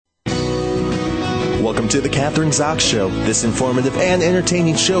Welcome to the Kathryn Zox Show. This informative and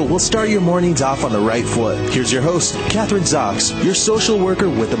entertaining show will start your mornings off on the right foot. Here's your host, Kathryn Zox, your social worker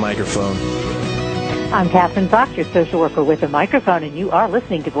with a microphone. I'm Kathryn Zox, your social worker with a microphone, and you are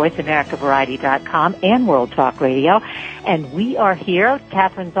listening to VoiceAmericaVariety.com and World Talk Radio. And we are here,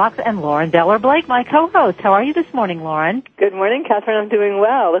 Kathryn Zox and Lauren Beller-Blake, my co-host. How are you this morning, Lauren? Good morning, Kathryn. I'm doing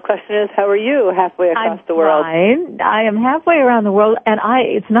well. The question is, how are you halfway across the world? I'm fine. I am halfway around the world, and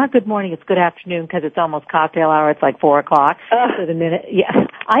it's not good morning, it's good afternoon because it's almost cocktail hour. It's like 4 o'clock. So the minute, yeah.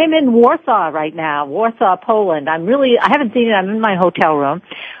 I am in Warsaw right now, Warsaw, Poland. I haven't seen it. I'm in my hotel room.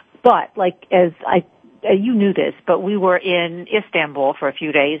 But, you knew this, but we were in Istanbul for a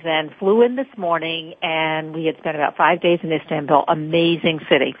few days and flew in this morning, and we had spent about 5 days in Istanbul. Amazing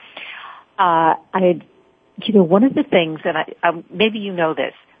city. One of the things, and maybe you know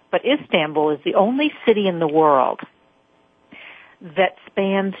this, but Istanbul is the only city in the world that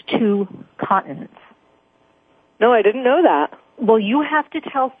spans 2 continents. No, I didn't know that. Well, you have to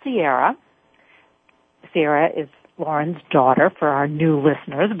tell Sierra. Sierra is Lauren's daughter for our new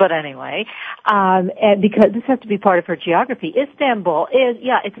listeners, but anyway, and because this has to be part of her geography. Istanbul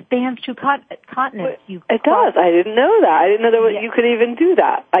it spans 2 continents. It does. I didn't know that. I didn't know that you could even do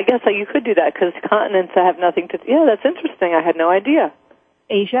that. I guess you could do that because continents have nothing to. Yeah, that's interesting. I had no idea.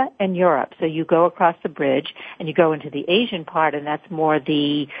 Asia and Europe. So you go across the bridge and you go into the Asian part, and that's more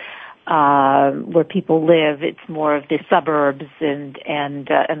the where people live. It's more of the suburbs and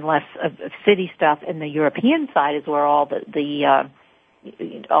less of city stuff. And the European side is where all the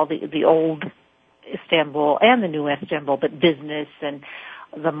old Istanbul and the new Istanbul, but business and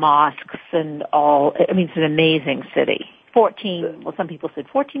the mosques and all. I mean, it's an amazing city. Some people said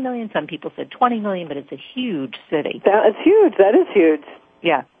 14 million, some people said 20 million, but it's a huge city. That's huge. That is huge.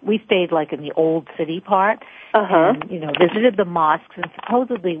 Yeah, we stayed in the old city part, and visited the mosques, and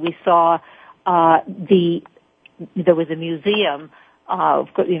supposedly we saw there was a museum of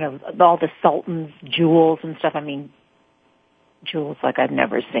all the Sultan's jewels and stuff. I mean, jewels like I've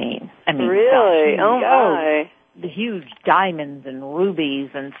never seen. I mean, really? Oh my! The huge diamonds and rubies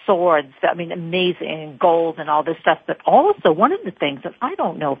and swords. I mean, amazing, and gold and all this stuff. But also, one of the things, and I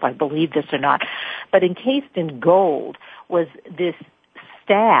don't know if I believe this or not, but encased in gold was this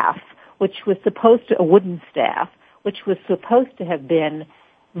staff, which was a wooden staff, which was supposed to have been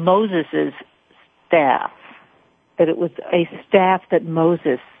Moses' staff, that it was a staff that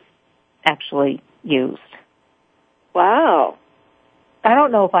Moses actually used. Wow. I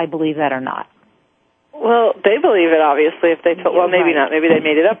don't know if I believe that or not. Well, they believe it, obviously, if they told, well, maybe not, maybe they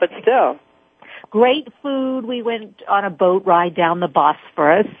made it up, but still. Great food. We went on a boat ride down the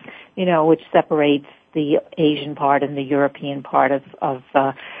Bosphorus, which separates the Asian part and the European part of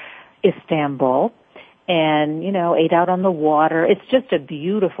Istanbul, and ate out on the water. It's just a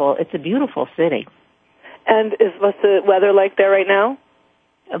beautiful city. And what's the weather like there right now?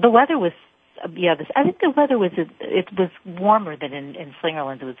 The weather was I think the weather was warmer than in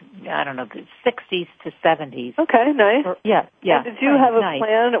Slingerland. It was 60s to 70s. Okay, nice. Yeah. And did you have a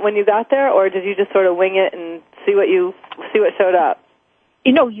plan when you got there, or did you just sort of wing it and see what showed up?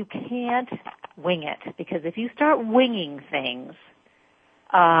 You can't wing it, because if you start winging things,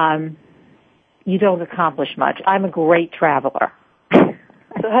 you don't accomplish much. I'm a great traveler. So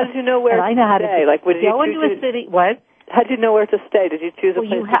how did you know where to stay? Would you go into a city? What? How did you know where to stay? Did you choose a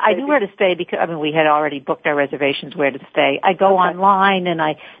place to stay? I knew where to stay because, we had already booked our reservations where to stay. I go online and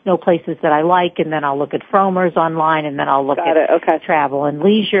I know places that I like, and then I'll look at Frommer's online, and then I'll look at Travel and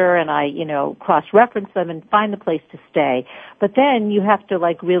Leisure, and I, cross-reference them and find the place to stay. But then you have to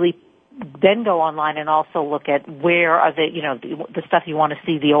really then go online and also look at where are the stuff you want to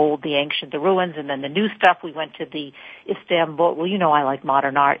see, the old, the ancient, the ruins, and then the new stuff. We went to the Istanbul, I like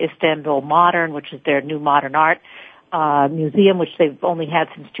modern art, Istanbul Modern, which is their new modern art museum, which they've only had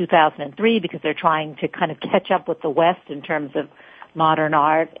since 2003 because they're trying to kind of catch up with the West in terms of modern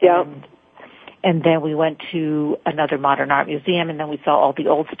art. Yeah. And then we went to another modern art museum, and then we saw all the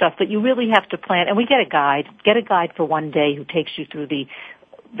old stuff. But you really have to plan, and we get a guide for one day who takes you through the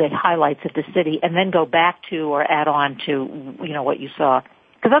highlights of the city, and then go back to or add on to, what you saw.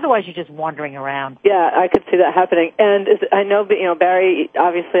 Because otherwise you're just wandering around. Yeah, I could see that happening. And I know, Barry,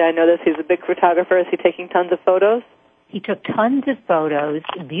 obviously I know this, he's a big photographer. Is he taking tons of photos? He took tons of photos,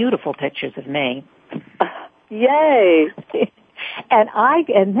 beautiful pictures of me. Yay!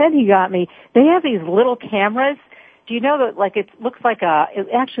 And then he got me, they have these little cameras. Do you know that, it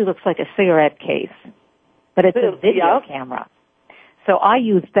actually looks like a cigarette case, but it's a video camera. So I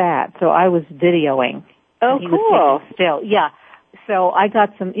used that. So I was videoing. Oh, he cool. Was taking still. Yeah. So I got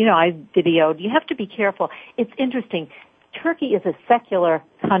some, I videoed. You have to be careful. It's interesting. Turkey is a secular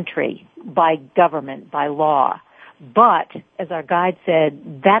country by government, by law. But, as our guide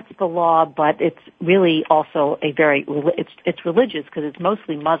said, that's the law, but it's really also it's religious because it's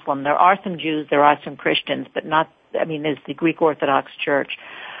mostly Muslim. There are some Jews, there are some Christians, but there's the Greek Orthodox Church,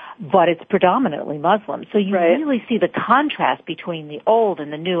 but it's predominantly Muslim. So you really see the contrast between the old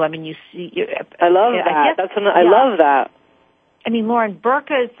and the new. I mean, you see... I love that. I love that. I mean, Lauren,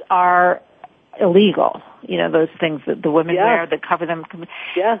 burqas are illegal. You know, those things that the women wear that cover them.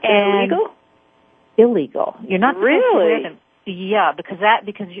 Yeah, they're illegal? Illegal. You're not supposed to wear them. Yeah, because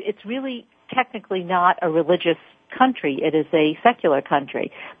it's really technically not a religious country. It is a secular country.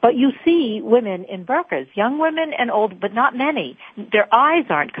 But you see women in burqas, young women and old, but not many. Their eyes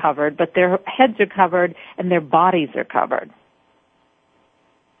aren't covered, but their heads are covered and their bodies are covered.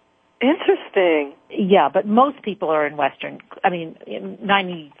 Interesting. Yeah, but most people are in Western.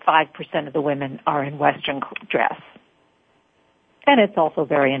 95% of the women are in Western dress. And it's also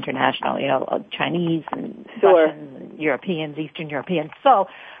very international, you know, Chinese and Russians and Europeans, Eastern Europeans. So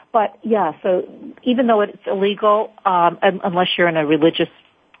even though it's illegal, unless you're in a religious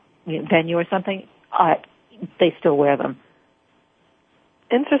venue or something, they still wear them.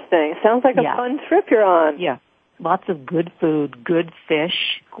 Interesting. Sounds like a fun trip you're on. Yeah. Lots of good food, good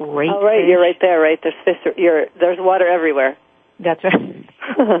fish, great fish. Oh, right, you're right there, right? There's fish, there's water everywhere. That's right.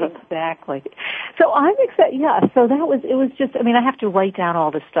 Exactly. So I'm excited. Yeah. So it was just, I have to write down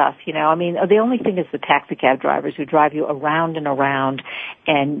all this stuff, you know. The only thing is the taxi cab drivers who drive you around and around,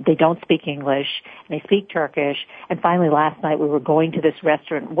 and they don't speak English, and they speak Turkish. And finally last night we were going to this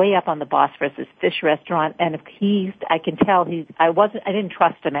restaurant way up on the Bosphorus, this fish restaurant, and I can tell I didn't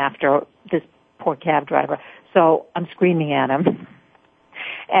trust him after this poor cab driver. So I'm screaming at him.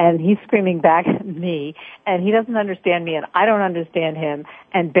 And he's screaming back at me, and he doesn't understand me, and I don't understand him.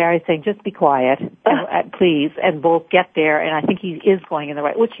 And Barry's saying, just be quiet, please, and we'll get there. And I think he is going in the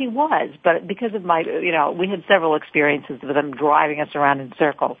right, which he was, but because of we had several experiences with them driving us around in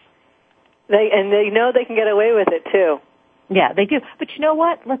circles. They know they can get away with it, too. Yeah, they do. But you know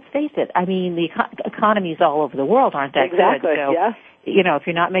what? Let's face it. The economies all over the world aren't that good. So, you know, if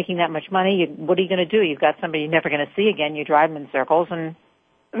you're not making that much money, what are you going to do? You've got somebody you're never going to see again. You drive them in circles and...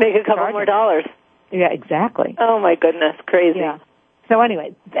 make a couple more dollars. Yeah, exactly. Oh, my goodness. Crazy. Yeah. So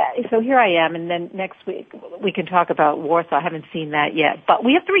anyway, so here I am, and then next week we can talk about Warsaw. I haven't seen that yet. But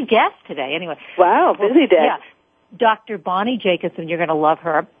we have 3 guests today anyway. Wow, busy day. Yeah. Dr. Bonnie Jacobson, you're going to love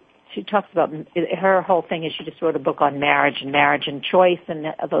her. She talks about, her whole thing is she just wrote a book on marriage and choice,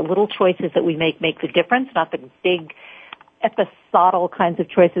 and the little choices that we make the difference, not the big episodal kinds of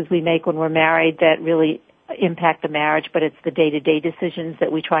choices we make when we're married that really impact the marriage, but it's the day-to-day decisions that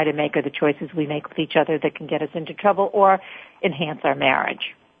we try to make or the choices we make with each other that can get us into trouble or enhance our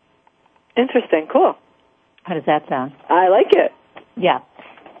marriage. Interesting. Cool. How does that sound? I like it. Yeah.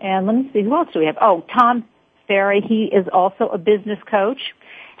 And let me see, who else do we have? Oh, Tom Ferry. He is also a business coach,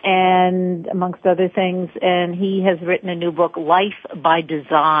 and amongst other things, and he has written a new book, Life by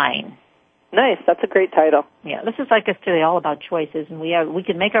Design. Nice. That's a great title. Yeah, this is like us today, all about choices, and we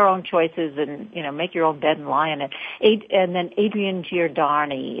can make our own choices and, you know, make your own bed and lie in it. And then Adrienne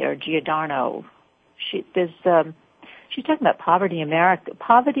Giordano, she's talking about poverty in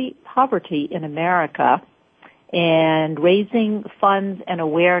America and raising funds and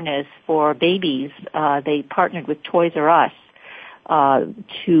awareness for babies. They partnered with Toys R Us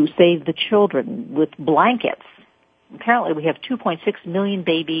to save the children with blankets. Apparently, we have 2.6 million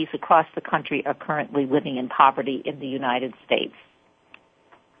babies across the country are currently living in poverty in the United States.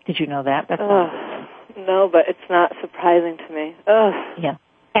 Did you know that? No, but it's not surprising to me. Yeah,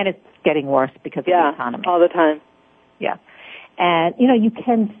 and it's getting worse because of the economy. All the time. Yeah, and you know you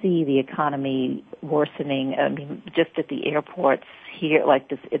can see the economy worsening. I mean, just at the airports here, like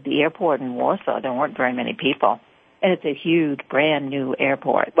this at the airport in Warsaw, there weren't very many people, and it's a huge, brand new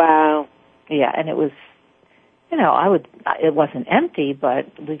airport. Wow. Yeah, and it was. You know, it wasn't empty, but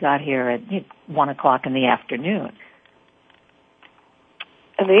we got here at 1:00 in the afternoon.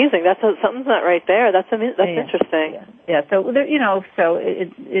 Amazing. Something's not right there. That's interesting. Yeah. So there, so it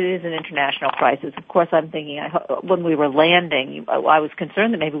is an international crisis. Of course, I'm thinking when we were landing, I was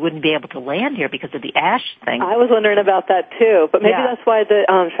concerned that maybe we wouldn't be able to land here because of the ash thing. I was wondering about that too, but maybe that's why the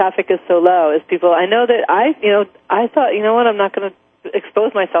traffic is so low. Is people? I know that I thought, you know what, I'm not going to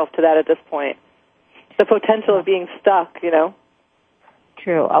expose myself to that at this point. The potential of being stuck, you know.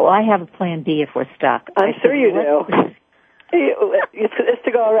 True. Well, I have a plan B if we're stuck. I'm sure you do. It's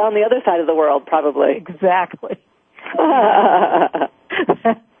to go around the other side of the world, probably. Exactly.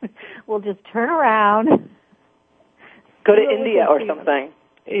 We'll just turn around. Go to India or something.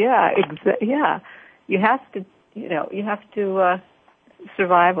 Yeah, yeah. You have to you have to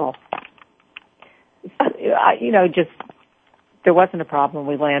survival. Just there wasn't a problem.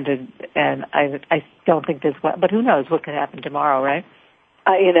 We landed, and I don't think there's one. But who knows what could happen tomorrow, right?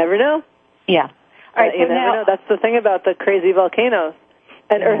 You never know. Yeah. All right. You never know. That's the thing about the crazy volcanoes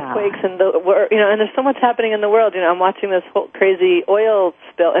and earthquakes and and there's so much happening in the world. I'm watching this whole crazy oil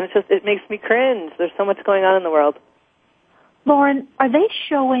spill, and it makes me cringe. There's so much going on in the world. Lauren, are they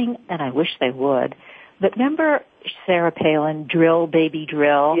showing? And I wish they would. But remember Sarah Palin, Drill Baby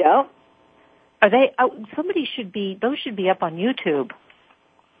Drill? Yeah. Are they? Those should be up on YouTube.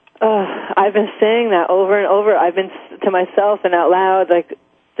 I've been saying that over and over. I've been to myself and out loud, like,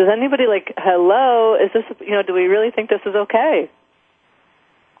 does anybody hello? Is this? Do we really think this is okay?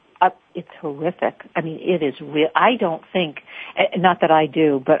 It's horrific. I mean, it is real. I don't think, not that I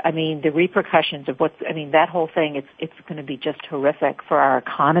do, but I mean, the repercussions of that whole thing, it's going to be just horrific for our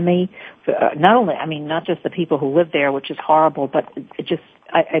economy. Not just the people who live there, which is horrible, but it's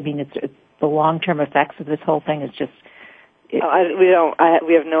the long-term effects of this whole thing is just. We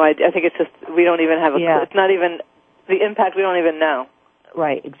have no idea. I think it's just, we don't even have it's not even, the impact we don't even know.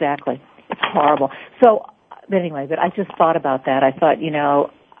 Right, exactly. It's horrible. So, but I just thought about that. I thought,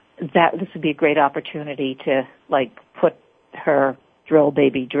 that this would be a great opportunity to put her Drill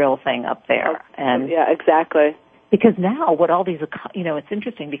Baby Drill thing up there. And yeah, exactly. Because now what all these, it's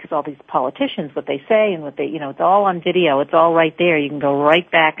interesting because all these politicians, what they say and what they, it's all on video. It's all right there. You can go right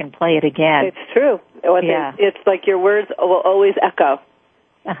back and play it again. It's true. It's like your words will always echo.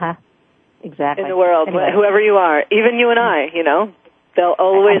 Uh-huh. Exactly. In the world, whoever you are, even you and I, they'll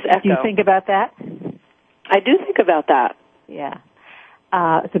always echo. Do you think about that? I do think about that. Yeah.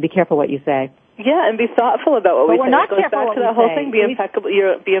 So be careful what you say. Yeah, and be thoughtful about what we say. We're not it goes careful back to that whole thing. Be impeccable.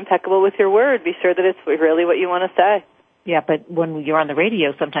 Be impeccable with your word. Be sure that it's really what you want to say. Yeah, but when you're on the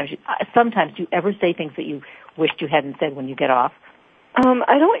radio, sometimes do you ever say things that you wished you hadn't said when you get off?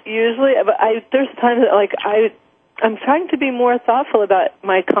 I don't usually, but there's times that I'm trying to be more thoughtful about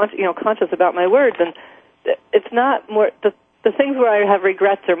my conscious about my words, and it's not more the things where I have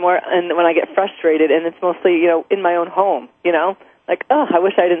regrets are more, and when I get frustrated, and it's mostly in my own home, I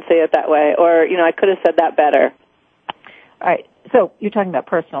wish I didn't say it that way, or I could have said that better. All right. So you're talking about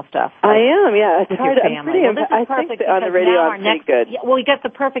personal stuff. I am, yeah. With your family. I think that on the radio I'm pretty good. Yeah, well, we got the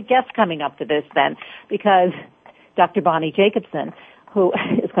perfect guest coming up to this then, because Dr. Bonnie Jacobson, who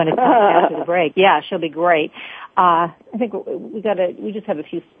is going to tell us after the break. Yeah, she'll be great. I think we just have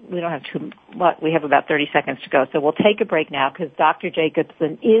we don't have we have about 30 seconds to go, so we'll take a break now because Dr.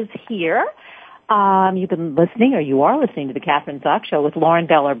 Jacobson is here. You've been listening, or you are listening to the Kathryn Zox Show with Lauren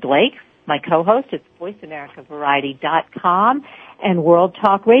Beller Blake. My co-host is VoiceAmericaVariety.com and World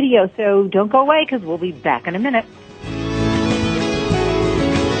Talk Radio. So don't go away because we'll be back in a minute.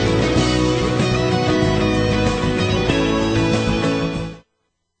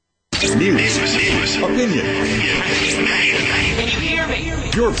 News, opinion.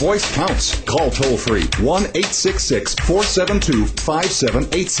 Your voice counts. Call toll-free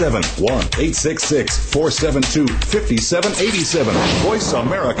 1-866-472-5787. 1-866-472-5787.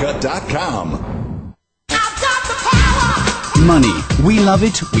 VoiceAmerica.com. Money. We love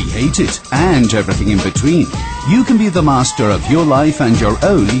it, we hate it, and everything in between. You can be the master of your life and your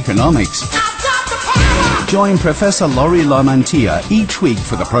own economics. Join Professor Laurie Lamantia each week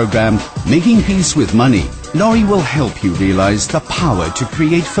for the program Making Peace with Money. Laurie will help you realize the power to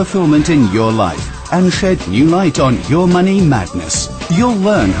create fulfillment in your life and shed new light on your money madness. You'll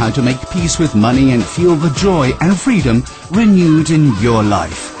learn how to make peace with money and feel the joy and freedom renewed in your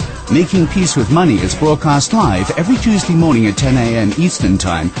life. Making Peace with Money is broadcast live every Tuesday morning at 10 a.m. Eastern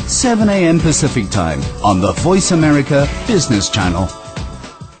Time, 7 a.m. Pacific Time on the Voice America Business Channel.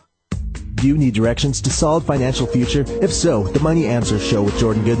 Do you need directions to solid financial future? If so, the Money Answer Show with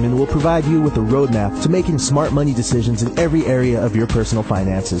Jordan Goodman will provide you with a roadmap to making smart money decisions in every area of your personal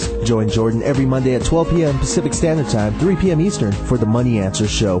finances. Join Jordan every Monday at 12 p.m. Pacific Standard Time, 3 p.m. Eastern for the Money Answer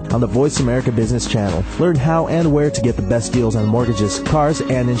Show on the Voice America Business Channel. Learn how and where to get the best deals on mortgages, cars,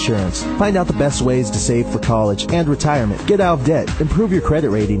 and insurance. Find out the best ways to save for college and retirement. Get out of debt, improve your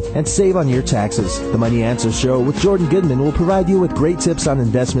credit rating, and save on your taxes. The Money Answer Show with Jordan Goodman will provide you with great tips on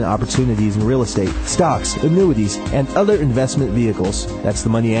investment opportunities in real estate, stocks, annuities, and other investment vehicles. That's the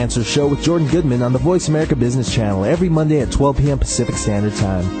Money Answer Show with Jordan Goodman on the Voice America Business Channel every Monday at 12 p.m. Pacific Standard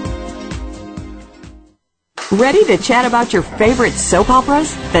Time. Ready to chat about your favorite soap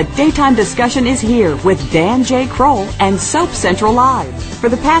operas? The daytime discussion is here with Dan J. Kroll and Soap Central Live. For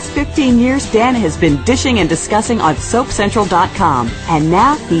the past 15 years, Dan has been dishing and discussing on SoapCentral.com. And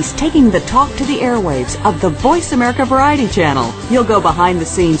now he's taking the talk to the airwaves of the Voice America Variety Channel. He'll go behind the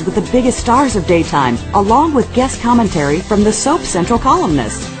scenes with the biggest stars of daytime, along with guest commentary from the Soap Central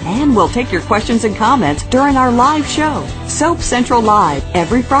columnists. And we'll take your questions and comments during our live show. Soap Central Live,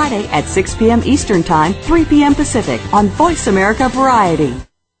 every Friday at 6 p.m. Eastern Time, 3 p.m. Pacific on Voice America Variety.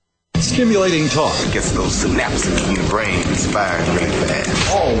 Stimulating talk. It gets those synapses in the brain inspired really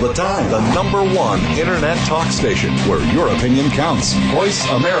fast. All the time. The #1 Internet talk station where your opinion counts.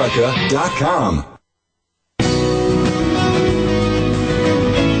 VoiceAmerica.com.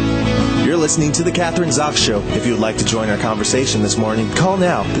 You're listening to The Kathryn Zox Show. If you would like to join our conversation this morning, call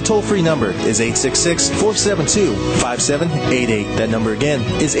now. The toll-free number is 866-472-5788. That number again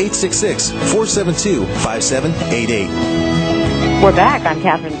is 866-472-5788. We're back. I'm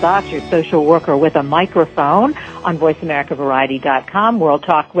Kathryn Zox, your social worker with a microphone on VoiceAmericaVariety.com, World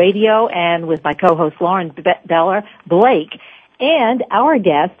Talk Radio, and with my co-host Lauren Blake. And our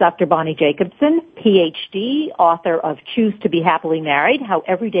guest, Dr. Bonnie Jacobson, Ph.D., author of Choose to Be Happily Married, How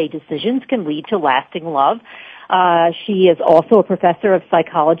Everyday Decisions Can Lead to Lasting Love. She is also a professor of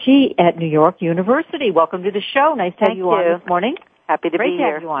psychology at New York University. Welcome to the show. Nice to have you on this morning. Happy to be here. Great to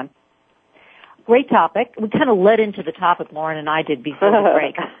have you on. Great topic. We kind of led into the topic, Lauren and I did before the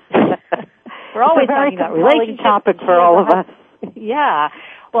break. We're always talking about relationships. Topic for all of us. Yeah.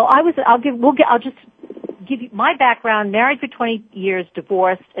 Well, I'll just give you my background. Married for 20 years,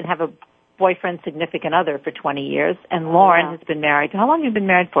 divorced, and have a boyfriend, significant other for 20 years. And Lauren has been married. How long have you been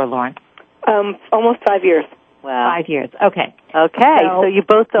married for, Lauren? Almost 5 years. Wow. 5 years. Okay. Okay. So you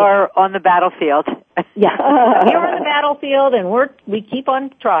both are on the battlefield. Yeah. You're on the battlefield, and we keep on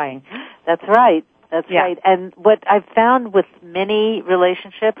trying. That's right. That's right. And what I've found with many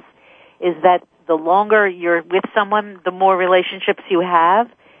relationships is that the longer you're with someone, the more relationships you have.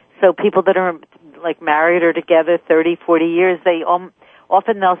 So people that are like married or together 30, 40 years,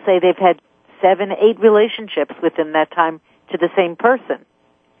 often they'll say they've had 7, 8 relationships within that time to the same person.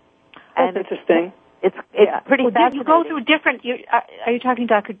 That's interesting. It's pretty fascinating. You go through different. Are you talking,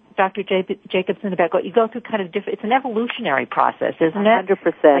 Dr. Jacobson, about you go through kind of different? It's an evolutionary process, isn't it?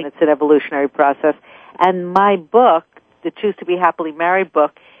 100%. It's an evolutionary process. And my book, the Choose to Be Happily Married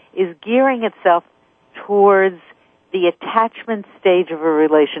book, is gearing itself towards the attachment stage of a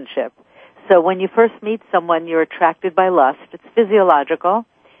relationship. So when you first meet someone, you're attracted by lust. It's physiological.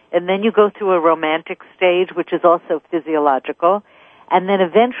 And then you go through a romantic stage, which is also physiological. And then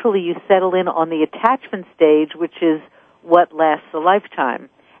eventually you settle in on the attachment stage, which is what lasts a lifetime.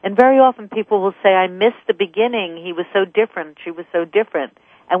 And very often people will say, I missed the beginning. He was so different. She was so different.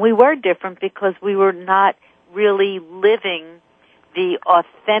 And we were different because we were not really living the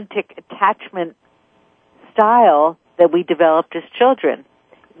authentic attachment style that we developed as children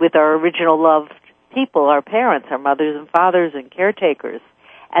with our original loved people, our parents, our mothers and fathers and caretakers.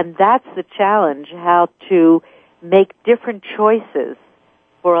 And that's the challenge, how to make different choices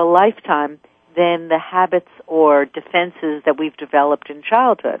for a lifetime than the habits or defenses that we've developed in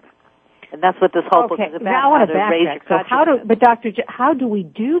childhood. And that's what this whole book is about. Now I want to backtrack. So how do we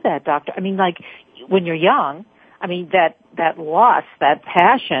do that, Doctor? I mean, like, when you're young, I mean, that lust, that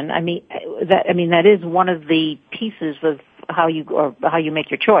passion, that is one of the pieces of how you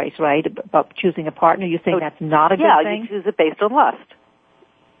make your choice, right? About choosing a partner. You think that's not a good thing? Yeah, you choose it based on lust.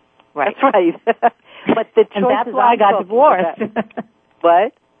 Right. That's right. But the choices, and that's why I got divorced.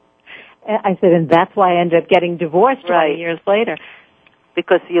 What? I said, and that's why I ended up getting divorced 20 years later.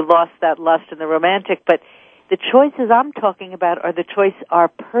 Because you lost that lust in the romantic. But the choices I'm talking about are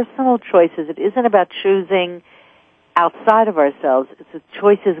personal choices. It isn't about choosing outside of ourselves. It's the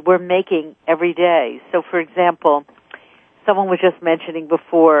choices we're making every day. So, for example, someone was just mentioning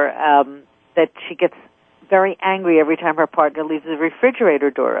before that she gets very angry every time her partner leaves the refrigerator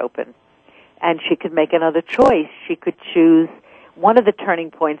door open. And she could make another choice. She could choose one of the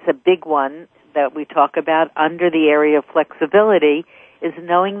turning points, a big one that we talk about under the area of flexibility, is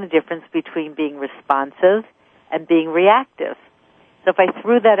knowing the difference between being responsive and being reactive. So if I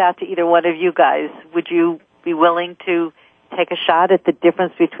threw that out to either one of you guys, would you be willing to take a shot at the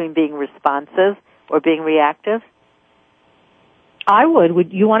difference between being responsive or being reactive? I would.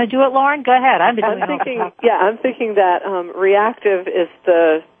 Would you want to do it, Lauren? Go ahead. I'm thinking that reactive is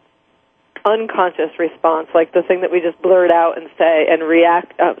the unconscious response, like the thing that we just blurt out and say, and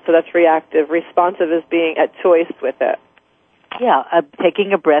react. So that's reactive. Responsive is being at choice with it. Yeah,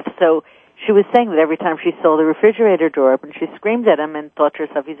 taking a breath. So she was saying that every time she saw the refrigerator door open, she screamed at him and thought to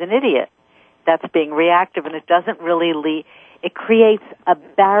herself, he's an idiot. that's being reactive, and it doesn't really it creates a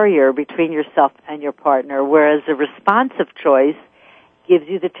barrier between yourself and your partner, whereas a responsive choice gives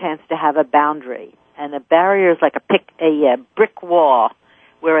you the chance to have a boundary. And a barrier is like a brick wall,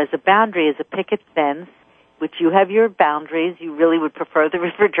 whereas a boundary is a picket fence, which you have your boundaries. You really would prefer the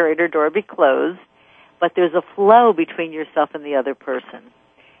refrigerator door be closed, but there's a flow between yourself and the other person.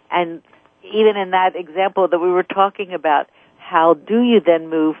 And even in that example that we were talking about, how do you then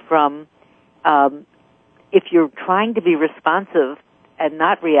move from, if you're trying to be responsive and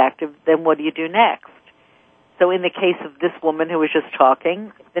not reactive, then what do you do next? So in the case of this woman who was just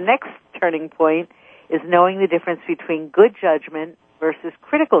talking, the next turning point is knowing the difference between good judgment versus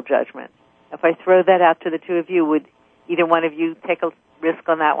critical judgment. If I throw that out to the two of you, would either one of you take a risk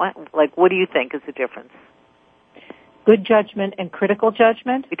on that one? Like, what do you think is the difference? Good judgment and critical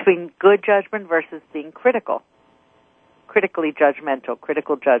judgment? Between good judgment versus being critical. Critically judgmental,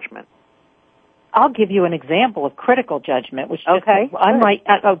 critical judgment. I'll give you an example of critical judgment, which okay.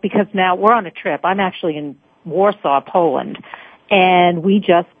 Because now we're on a trip. I'm actually in Warsaw, Poland, and we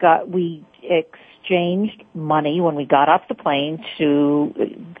exchanged money when we got off the plane to,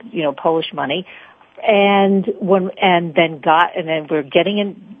 Polish money, and then we're getting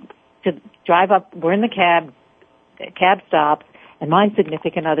in to drive up. We're in the cab stops, and my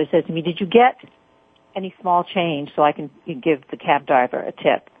significant other says to me, "Did you get any small change so I can give the cab driver a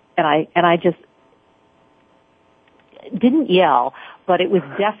tip?" And I just didn't yell, but it was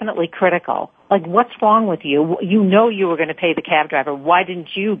definitely critical. Like, what's wrong with you? You know you were going to pay the cab driver. Why didn't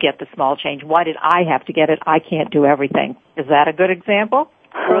you get the small change? Why did I have to get it? I can't do everything. Is that a good example?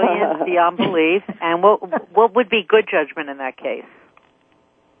 Brilliant, beyond belief. And what would be good judgment in that case?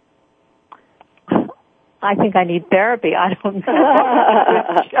 I think I need therapy. I don't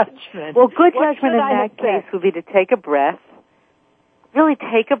know. Good judgment. Well, good judgment in that case would be to take a breath, really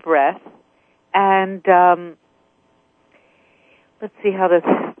take a breath, and let's see how this.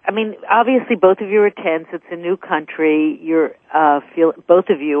 I mean, obviously, both of you are tense. It's a new country. You're both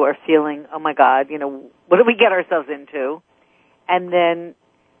of you are feeling, oh my God, what did we get ourselves into? And then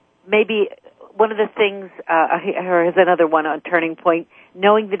maybe one of the things, here's another one on turning point: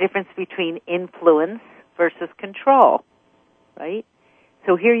 knowing the difference between influence versus control. Right.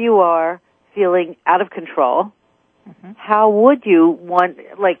 So here you are feeling out of control. Mm-hmm. How would you,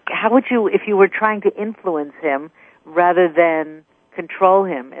 if you were trying to influence him rather than control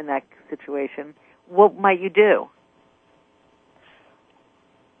him in that situation, what might you do?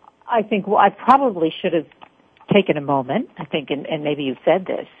 I think, I probably should have taken a moment, I think, and maybe you said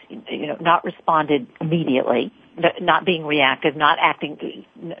this, not responded immediately, not being reactive, not acting,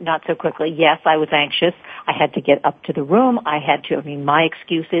 not so quickly. Yes, I was anxious. I had to get up to the room. My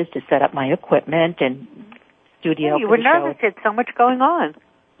excuse is to set up my equipment and studio. You were nervous. You had so much going on.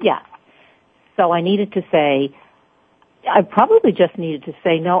 Yeah. So I needed to say, I probably just needed to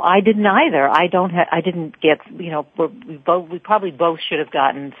say, no, I didn't either. I didn't get, we probably both should have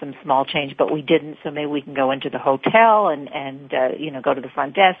gotten some small change, but we didn't, so maybe we can go into the hotel and go to the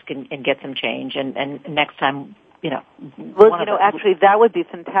front desk and get some change, and next time, Well, actually, that would be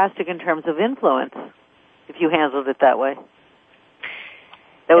fantastic in terms of influence, if you handled it that way.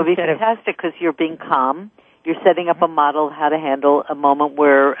 That would be fantastic because you're being calm. You're setting up a model of how to handle a moment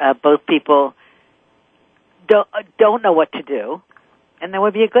where both people don't know what to do, and that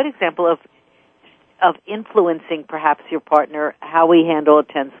would be a good example of influencing perhaps your partner how we handle a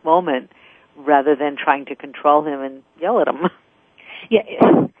tense moment rather than trying to control him and yell at him. Yeah,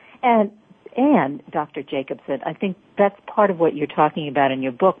 and Dr. Jacobson, I think that's part of what you're talking about in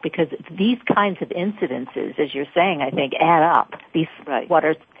your book, because these kinds of incidences, as you're saying, I think add up. These what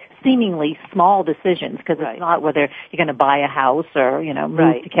are seemingly small decisions, because it's not whether you're going to buy a house or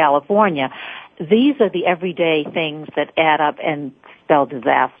move to California. These are the everyday things that add up and spell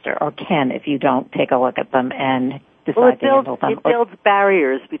disaster, or can if you don't take a look at them and decide to handle them. It builds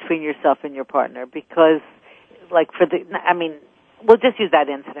barriers between yourself and your partner because, we'll just use that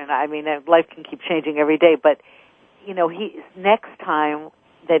incident. Life can keep changing every day, but next time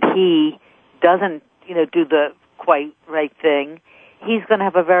that he doesn't do the quite right thing, he's going to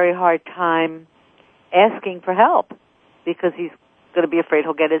have a very hard time asking for help because he's going to be afraid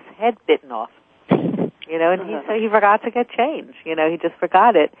he'll get his head bitten off. And he forgot to get change. He just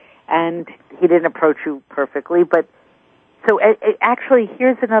forgot it, and he didn't approach you perfectly. But so actually,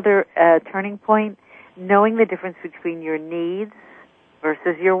 here's another turning point: knowing the difference between your needs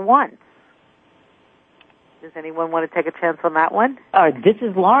versus your wants. Does anyone want to take a chance on that one? This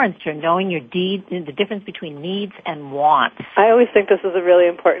is Lauren's turn. Knowing the difference between needs and wants. I always think this is a really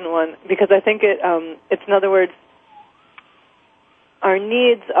important one because I think it's in other words, our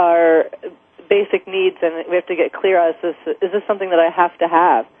needs are basic needs, and we have to get clear as this, is this something that I have to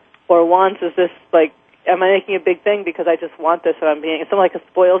have? Or wants, is this like, am I making a big thing because I just want this, or I'm being, it's something like a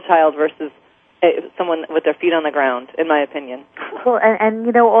spoiled child versus someone with their feet on the ground, in my opinion. Well, and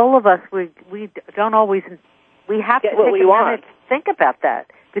you know, all of us, we don't always, we have get to what take we a want. minute to think about that,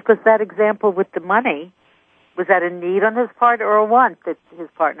 because that example with the money, was that a need on his part or a want that his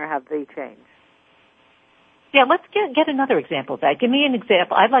partner have the change? Yeah, let's get another example of that. Give me an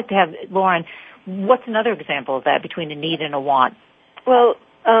example. I'd like to have, Lauren, what's another example of that between a need and a want? Well,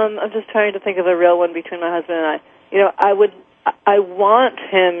 I'm just trying to think of a real one between my husband and I. You know, I want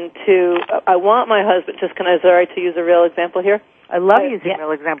my husband, just is it all right to use a real example here? I love using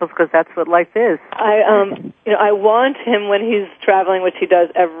real examples because that's what life is. I want him when he's traveling, which he does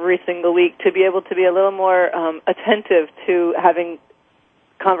every single week, to be able to be a little more attentive to having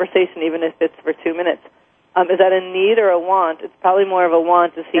conversation, even if it's for 2 minutes. Is that a need or a want? It's probably more of a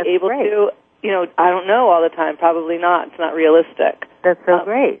want. Is he able to? You know, I don't know all the time. Probably not. It's not realistic. That's so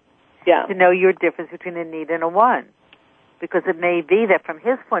great. Yeah. To know your difference between a need and a want. Because it may be that from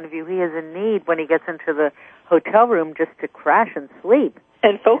his point of view, he has a need when he gets into the hotel room just to crash and sleep.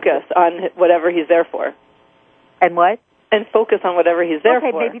 And focus on whatever he's there for. And what? And focus on whatever he's there for.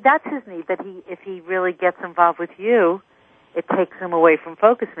 Okay, maybe that's his need, that if he really gets involved with you, it takes him away from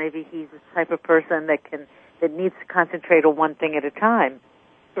focus. Maybe he's the type of person that needs to concentrate on one thing at a time.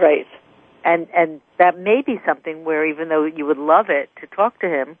 Right. And that may be something where even though you would love it to talk to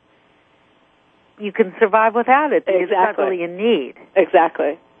him, you can survive without it. Exactly. It's not really a need.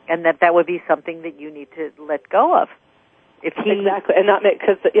 Exactly. And that would be something that you need to let go of. Exactly, and not make,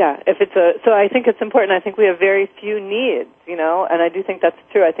 because so I think it's important. I think we have very few needs, you know, and I do think that's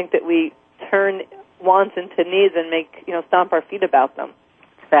true. I think that we turn wants into needs and stomp our feet about them.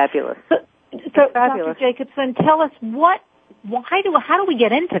 Fabulous. So Dr. Jacobson, tell us how do we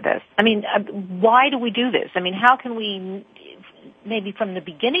get into this? I mean, why do we do this? I mean, how can we, maybe from the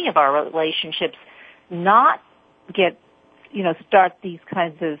beginning of our relationships, not start these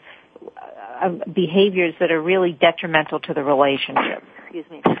kinds of behaviors that are really detrimental to the relationship? Excuse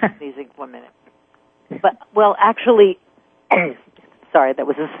me, I'm sneezing 1 minute. But, well, actually, sorry, that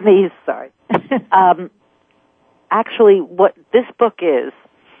was a sneeze, sorry. Actually, what this book is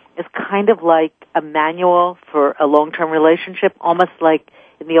kind of like a manual for a long-term relationship, almost like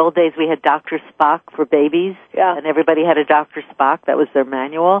in the old days we had Dr. Spock for babies, and everybody had a Dr. Spock, that was their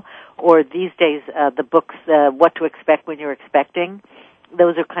manual. Or these days, the books, What to Expect When You're Expecting,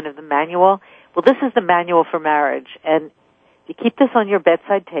 those are kind of the manual. Well, this is the manual for marriage, and you keep this on your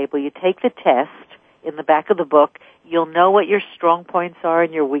bedside table, you take the test in the back of the book, you'll know what your strong points are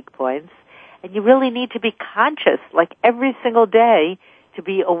and your weak points, and you really need to be conscious, like every single day, to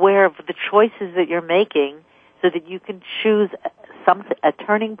be aware of the choices that you're making so that you can choose a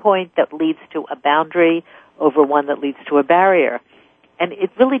turning point that leads to a boundary over one that leads to a barrier. And it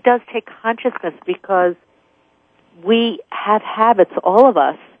really does take consciousness because we have habits, all of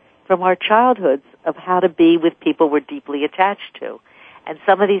us, from our childhoods of how to be with people we're deeply attached to. And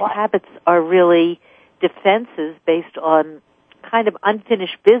some of these habits are really defenses based on kind of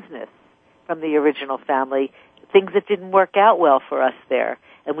unfinished business from the original family, things that didn't work out well for us there.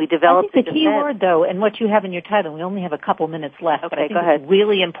 And we developed I think the key word, though, and what you have in your title, we only have a couple minutes left, but I think it's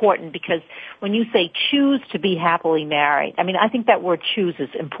really important because when you say choose to be happily married, I mean, I think that word choose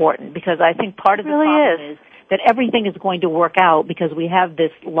is important because I think part of the problem is that everything is going to work out because we have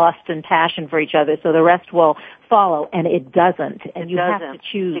this lust and passion for each other, so the rest will follow, and it doesn't. And you have to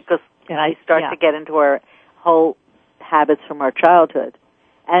choose. Because I start to get into our whole habits from our childhood.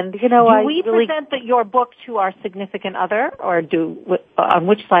 And, do we present your book to our significant other, or on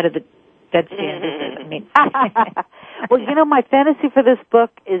which side of the bedstand is it? I mean, well, my fantasy for this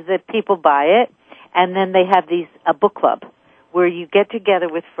book is that people buy it, and then they have a book club where you get together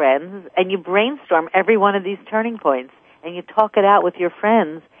with friends and you brainstorm every one of these turning points, and you talk it out with your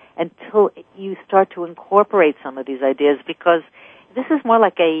friends until you start to incorporate some of these ideas, because this is more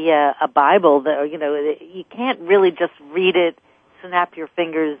like a Bible that, you can't really just read it, snap your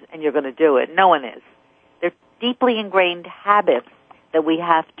fingers, and you're going to do it. No one is. They're deeply ingrained habits that we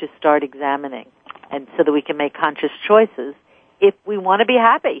have to start examining, and so that we can make conscious choices if we want to be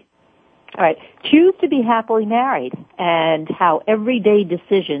happy. All right. Choose to be happily married and how everyday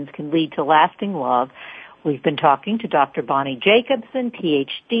decisions can lead to lasting love. We've been talking to Dr. Bonnie Jacobson,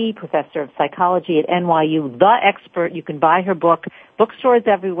 Ph.D., professor of psychology at NYU, the expert. You can buy her book, bookstores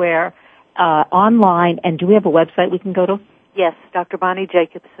everywhere, online. And do we have a website we can go to? Yes,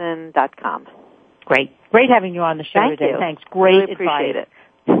 drbonniejacobson.com. Great. Great having you on the show today. You. Thanks. Great really appreciate advice.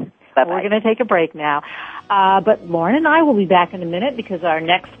 It. Bye-bye. We're going to take a break now. But Lauren and I will be back in a minute because our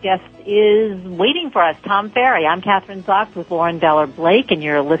next guest is waiting for us, Tom Ferry. I'm Kathryn Zox with Lauren Deller Blake, and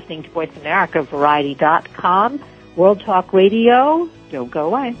you're listening to Voice America Variety.com, World Talk Radio. Don't go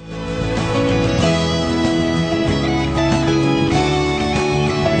away.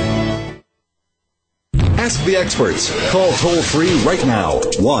 Ask the experts. Call toll-free right now,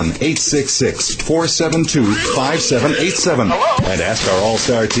 1-866-472-5787. And ask our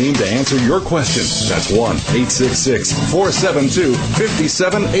all-star team to answer your question. That's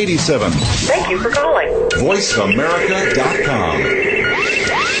 1-866-472-5787. Thank you for calling. VoiceAmerica.com.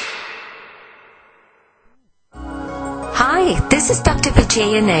 Hi, this is Dr.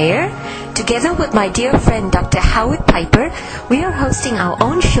 Vijaya Nair. Together with my dear friend Dr. Howard Piper, we are hosting our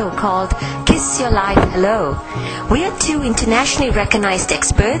own show called Kiss Your Life Hello. We are two internationally recognized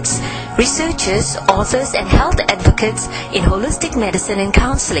experts, researchers, authors, and health advocates in holistic medicine and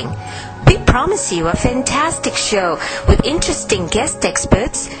counseling. We promise you a fantastic show with interesting guest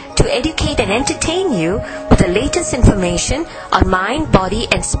experts to educate and entertain you with the latest information on mind, body,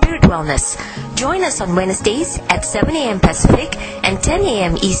 and spirit wellness. Join us on Wednesdays at 7 a.m. Pacific and 10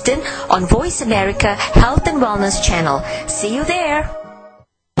 a.m. Eastern on Voice America Health and Wellness Channel. See you there.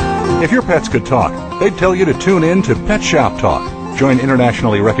 If your pets could talk, they'd tell you to tune in to Pet Shop Talk. Join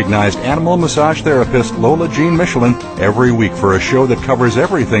internationally recognized animal massage therapist Lola Jean Michelin every week for a show that covers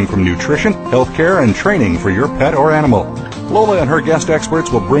everything from nutrition, healthcare, and training for your pet or animal. Lola and her guest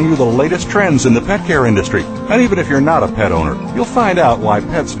experts will bring you the latest trends in the pet care industry. And even if you're not a pet owner, you'll find out why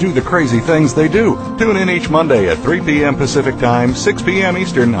pets do the crazy things they do. Tune in each Monday at 3 p.m. Pacific Time, 6 p.m.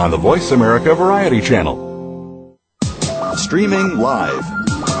 Eastern on the Voice America Variety Channel. Streaming live.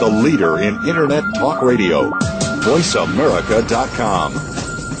 The leader in Internet talk radio. VoiceAmerica.com.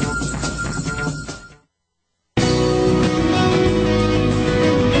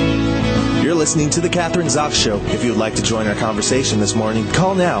 You're listening to The Kathryn Zox Show. If you would like to join our conversation this morning,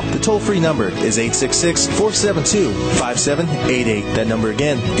 call now. The toll-free number is 866-472-5788. That number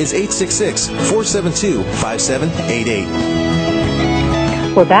again is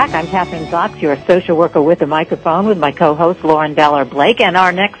 866-472-5788. We're back. I'm Kathryn Zox, your social worker with a microphone, with my co-host Lauren Deller Blake, and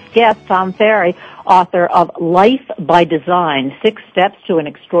our next guest, Tom Ferry, author of Life by Design, 6 Steps to an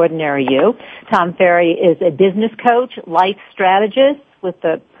Extraordinary You. Tom Ferry is a business coach, life strategist with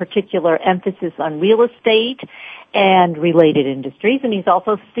a particular emphasis on real estate and related industries, and he's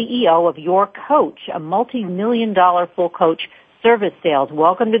also CEO of Your Coach, a multi-million-dollar full coach service sales.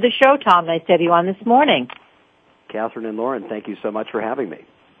 Welcome to the show, Tom. Nice to have you on this morning. Kathryn and Lauren, thank you so much for having me.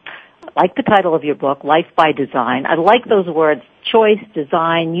 I like the title of your book, Life by Design. I like those words, choice,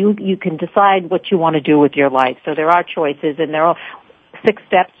 design. You can decide what you want to do with your life. So there are choices, and there are 6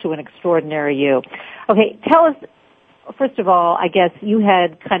 steps to an extraordinary you. Okay, tell us, first of all, I guess you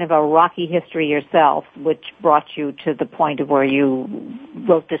had kind of a rocky history yourself, which brought you to the point of where you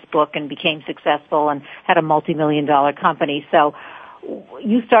wrote this book and became successful and had a multi-million-dollar company. So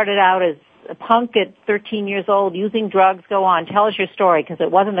you started out as a punk at 13 years old, using drugs. Go on. Tell us your story, because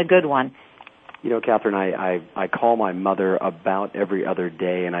it wasn't a good one. You know, Kathryn, I call my mother about every other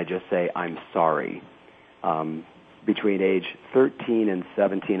day, and I just say, I'm sorry. Between age 13 and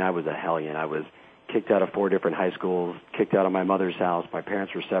 17, I was a hellion. I was kicked out of 4 different high schools, kicked out of my mother's house. My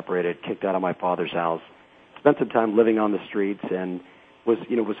parents were separated, kicked out of my father's house. Spent some time living on the streets, and was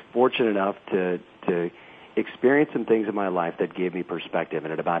fortunate enough to experienced some things in my life that gave me perspective.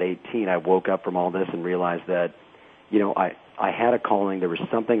 And at about 18, I woke up from all this and realized that, I had a calling. There was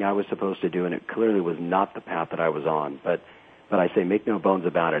something I was supposed to do, and it clearly was not the path that I was on. But I say, make no bones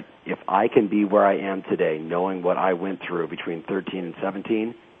about it. If I can be where I am today, knowing what I went through between 13 and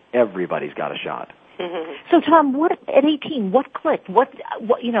 17, everybody's got a shot. So, Tom, at 18, what clicked? What,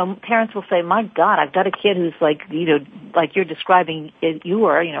 parents will say, my God, I've got a kid who's like you're describing you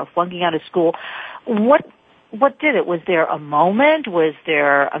were, flunking out of school. What did it? Was there a moment? Was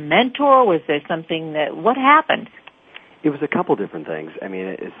there a mentor? Was there something what happened? It was a couple different things. I mean,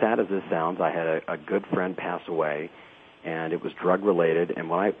 as sad as this sounds, I had a good friend pass away, and it was drug related. And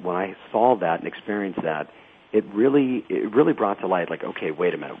when I saw that and experienced that, it really brought to light, like, okay,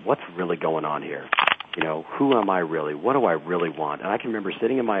 wait a minute, what's really going on here? Who am I really? What do I really want? And I can remember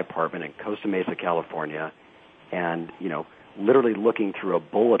sitting in my apartment in Costa Mesa, California, and literally looking through a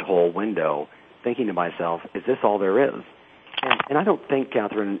bullet hole window, thinking to myself, is this all there is? And I don't think,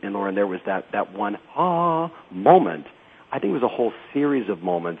 Kathryn and Lauren, there was that one moment. I think it was a whole series of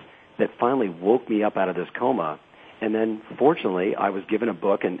moments that finally woke me up out of this coma. And then, fortunately, I was given a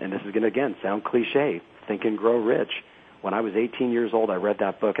book, and this is going to, again, sound cliche, Think and Grow Rich. When I was 18 years old, I read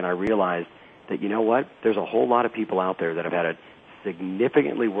that book, and I realized that, you know what, there's a whole lot of people out there that have had it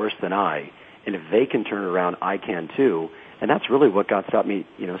significantly worse than I, And if they can turn it around, I can too. And that's really what got me,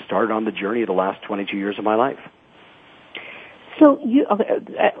 started on the journey of the last 22 years of my life. So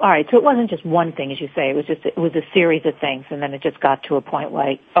all right. So it wasn't just one thing, as you say. It was a series of things, and then it just got to a point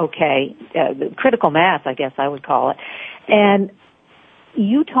like, okay, critical mass, I guess I would call it. And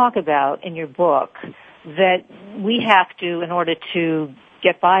you talk about in your book that we have to, in order to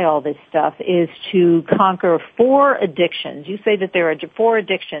get by all this stuff, is to conquer 4 addictions. You say that there are 4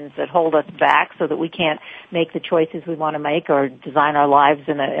 addictions that hold us back so that we can't make the choices we want to make or design our lives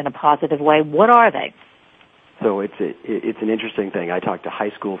in a positive way. What are they? So it's an interesting thing. I talk to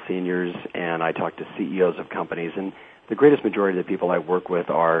high school seniors and I talk to CEOs of companies, and the greatest majority of the people I work with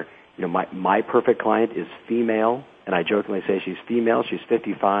are, my perfect client is female, and I jokingly say she's female, she's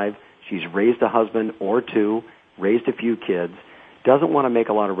 55, she's raised a husband or 2, raised a few kids, doesn't want to make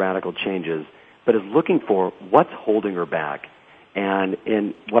a lot of radical changes, but is looking for what's holding her back. And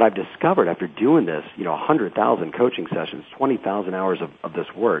what I've discovered after doing this, 100,000 coaching sessions, 20,000 hours of this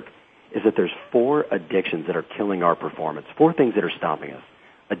work, is that there's 4 addictions that are killing our performance, 4 things that are stopping us.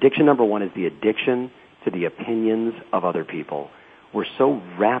 Addiction number 1 is the addiction to the opinions of other people. We're so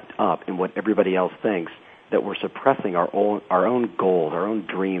wrapped up in what everybody else thinks that we're suppressing our own goals, our own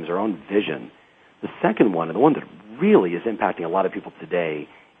dreams, our own vision. The second one, and the one that really is impacting a lot of people today,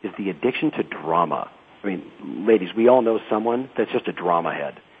 is the addiction to drama. I mean, ladies, we all know someone that's just a drama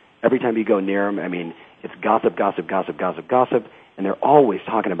head. Every time you go near them, it's gossip, gossip, gossip, gossip, gossip, and they're always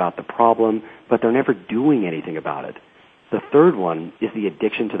talking about the problem, but they're never doing anything about it. The third one is the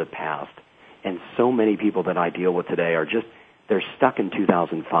addiction to the past. And so many people that I deal with today they're stuck in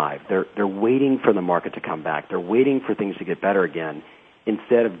 2005. They're waiting for the market to come back. They're waiting for things to get better again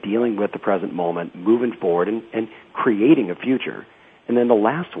instead of dealing with the present moment, moving forward, and creating a future. And then the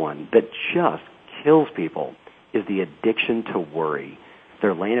last one that just kills people is the addiction to worry.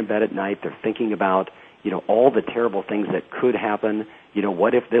 They're laying in bed at night. They're thinking about, all the terrible things that could happen.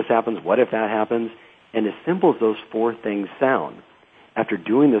 What if this happens? What if that happens? And as simple as those 4 things sound, after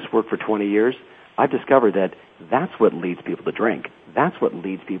doing this work for 20 years, I've discovered that that's what leads people to drink. That's what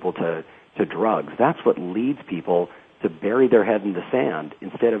leads people to drugs. That's what leads people to bury their head in the sand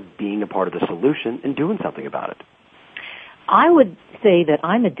instead of being a part of the solution and doing something about it. I would say that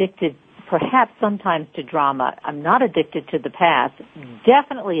I'm addicted perhaps sometimes to drama. I'm not addicted to the past,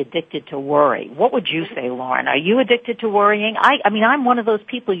 definitely addicted to worry. What would you say, Lauren? Are you addicted to worrying? I'm one of those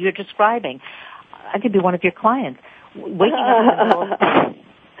people you're describing. I could be one of your clients. Waking up in the middle of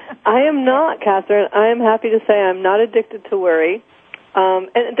I am not, Kathryn. I am happy to say I'm not addicted to worry.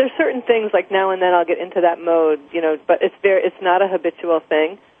 And there's certain things, like now and then I'll get into that mode, but it's not a habitual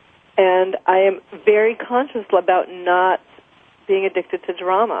thing. And I am very conscious about not being addicted to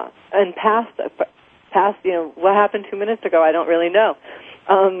drama. And past, what happened 2 minutes ago, I don't really know.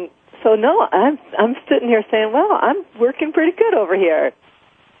 So no, I'm sitting here saying, well, I'm working pretty good over here.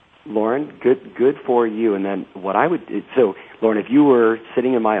 Lauren, good for you. And then Lauren, if you were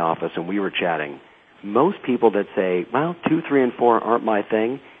sitting in my office and we were chatting, most people that say, well, 2, 3, and 4 aren't my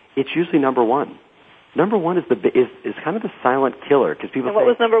thing, it's usually number 1. Number 1 is kind of the silent killer, because people and what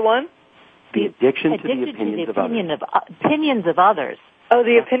was number 1? The addiction to the opinions of others. Opinions of others. Oh,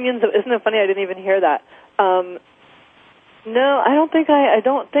 the opinions of, isn't it funny? I didn't even hear that. No, I don't think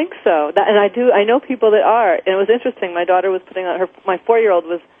so. I know people that are. And it was interesting. My daughter was putting on my 4-year-old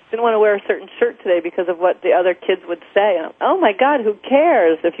didn't want to wear a certain shirt today because of what the other kids would say. And oh my God, who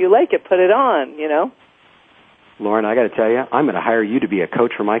cares? If you like it, put it on, Lauren, I got to tell you, I'm going to hire you to be a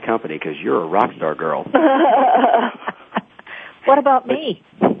coach for my company because you're a rock star girl. What about me?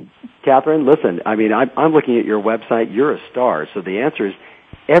 Kathryn, listen, I'm looking at your website. You're a star. So the answer is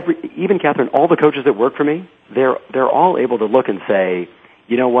even Kathryn, all the coaches that work for me, they're all able to look and say,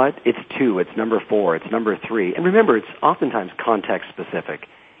 you know what? It's 2. It's number 4. It's number 3. And remember, it's oftentimes context specific.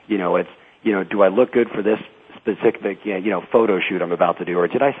 Do I look good for this specific, photo shoot I'm about to do? Or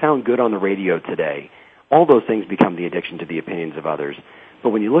did I sound good on the radio today? All those things become the addiction to the opinions of others. But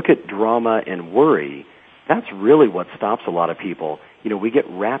when you look at drama and worry, that's really what stops a lot of people. We get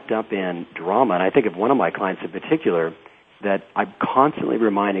wrapped up in drama. And I think of one of my clients in particular that I'm constantly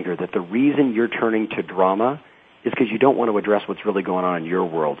reminding her that the reason you're turning to drama is because you don't want to address what's really going on in your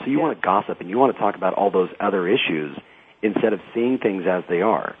world. So you want to gossip and you want to talk about all those other issues instead of seeing things as they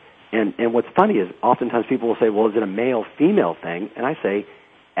are. And what's funny is oftentimes people will say, well, is it a male-female thing? And I say,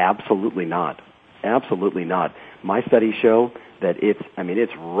 absolutely not. Absolutely not. My studies show that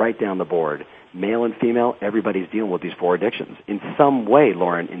it's right down the board. Male and female, everybody's dealing with these 4 addictions. In some way,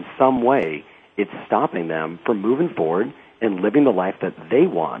 Lauren, it's stopping them from moving forward and living the life that they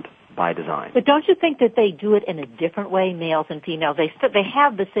want, by design. But don't you think that they do it in a different way, males and females? They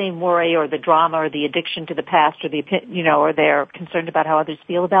have the same worry or the drama or the addiction to the past or or they're concerned about how others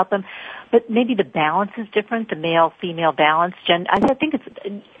feel about them. But maybe the balance is different, the male-female balance. I think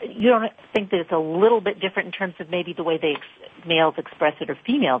you don't think that it's a little bit different in terms of maybe the way males express it or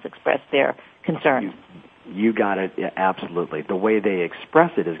females express their concerns? You got it, yeah, absolutely. The way they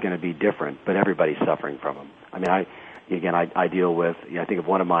express it is going to be different, but everybody's suffering from them. I mean, I deal with, I think of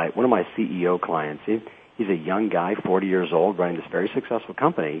one of my CEO clients. He's a young guy, 40 years old, running this very successful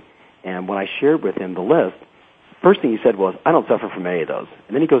company. And when I shared with him the list, first thing he said was, I don't suffer from any of those.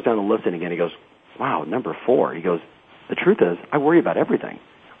 And then he goes down the list and again he goes, wow, number 4. He goes, the truth is, I worry about everything.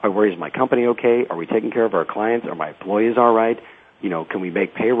 I worry, is my company okay? Are we taking care of our clients? Are my employees all right? Can we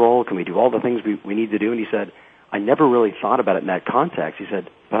make payroll? Can we do all the things we need to do? And he said, I never really thought about it in that context. He said,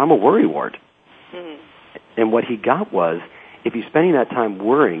 but I'm a worrywart. Mm-hmm. And what he got was, if he's spending that time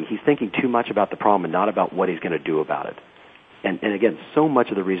worrying, he's thinking too much about the problem and not about what he's going to do about it. And again, so much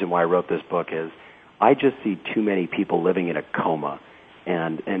of the reason why I wrote this book is I just see too many people living in a coma,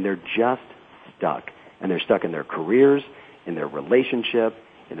 and they're just stuck. And they're stuck in their careers, in their relationship,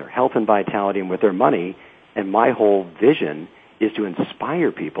 in their health and vitality, and with their money. And my whole vision is to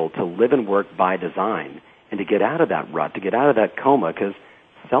inspire people to live and work by design and to get out of that rut, to get out of that coma, because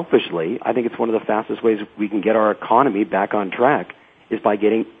selfishly, I think it's one of the fastest ways we can get our economy back on track is by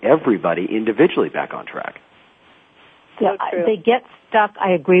getting everybody individually back on track. Yeah, they get stuck,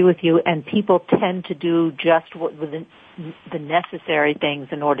 I agree with you, and people tend to do just the necessary things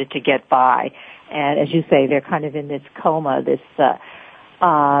in order to get by. And as you say, they're kind of in this coma,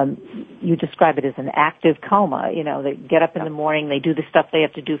 you describe it as an active coma. They get up in the morning, they do the stuff they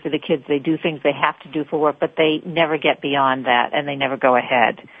have to do for the kids, they do things they have to do for work, but they never get beyond that, and they never go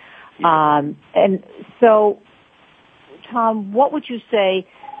ahead. And so, Tom, what would you say,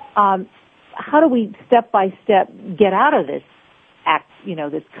 how do we step by step get out of this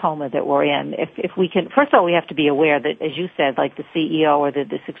this coma that we're in? If we can, first of all, we have to be aware that, as you said, like the CEO or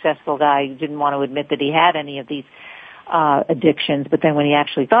the successful guy who didn't want to admit that he had any of these addictions, but then when he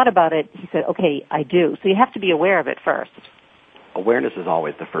actually thought about it, he said, okay, I do. So you have to be aware of it first. Awareness is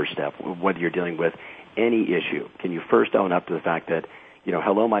always the first step, whether you're dealing with any issue. Can you first own up to the fact that,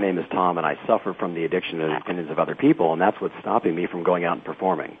 hello, my name is Tom, and I suffer from the addiction and opinions of other people, and that's what's stopping me from going out and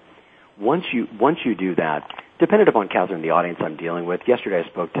performing. Once you do that, dependent upon Kathryn, the audience I'm dealing with, yesterday I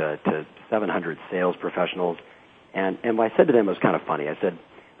spoke to 700 sales professionals, and what I said to them was kind of funny. I said,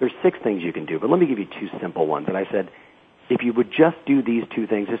 there's 6 things you can do, but let me give you 2 simple ones. And I said, if you would just do these 2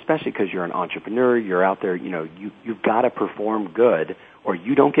 things, especially because you're an entrepreneur, you're out there, you've got to perform good or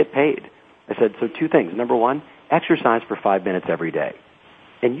you don't get paid. I said, so 2 things. Number 1, exercise for 5 minutes every day.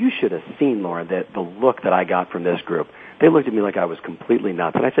 And you should have seen, Lauren, the look that I got from this group. They looked at me like I was completely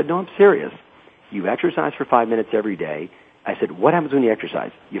nuts. And I said, no, I'm serious. You exercise for 5 minutes every day. I said, what happens when you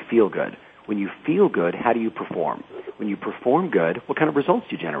exercise? You feel good. When you feel good, how do you perform? When you perform good, what kind of results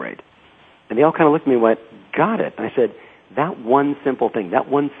do you generate? And they all kind of looked at me and went, got it. And I said, that one simple thing, that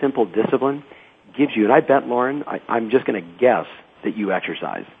one simple discipline gives you, and I bet, Lauren, I'm just going to guess that you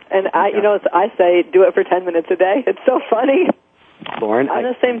exercise. And I say do it for 10 minutes a day. It's so funny. Lauren, I'm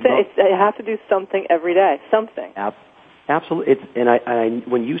the same thing. I have to do something every day, something. Absolutely.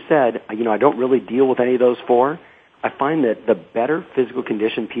 When you said, I don't really deal with any of those 4, I find that the better physical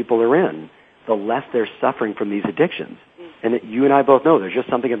condition people are in, the less they're suffering from these addictions. And that you and I both know there's just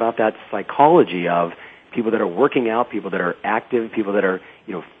something about that psychology of people that are working out, people that are active, people that are,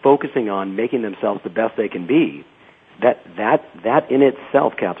 focusing on making themselves the best they can be. That in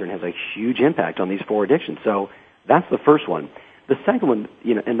itself, Kathryn, has a huge impact on these 4 addictions. So that's the first one. The second one,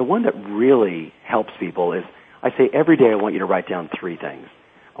 and the one that really helps people is I say every day I want you to write down 3 things.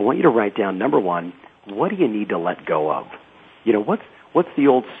 I want you to write down, number 1, what do you need to let go of? What's the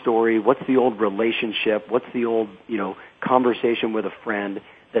old story? What's the old relationship? What's the old, conversation with a friend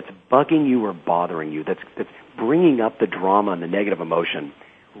that's bugging you or bothering you, that's bringing up the drama and the negative emotion?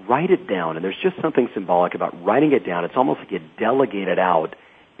 Write it down, and there's just something symbolic about writing it down. It's almost like you delegate it out,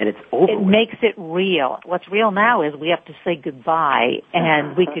 and it's over. It makes it real. What's real now is we have to say goodbye,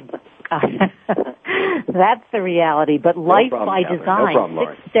 and we could... That's the reality. But Life by Design,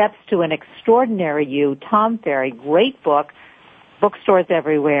 6 Steps to an Extraordinary You, Tom Ferry, great book, bookstores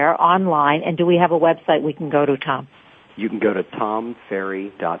everywhere, online. And do we have a website we can go to, Tom? You can go to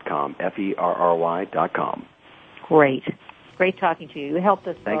tomferry.com, Ferry.com. Great. Great talking to you. You helped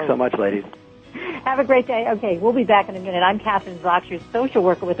us Thanks so much, ladies. Have a great day. Okay, we'll be back in a minute. I'm Kathryn Zox, your social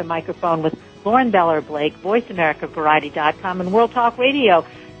worker with a microphone with Lauren Beller Blake, VoiceAmericaVariety.com, and World Talk Radio.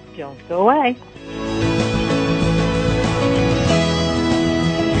 Don't go away.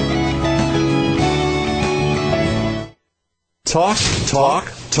 Talk, talk,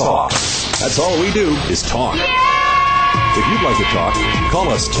 talk. That's all we do is talk. If you'd like to talk, call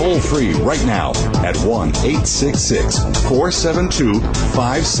us toll-free right now at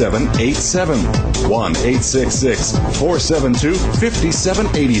 1-866-472-5787.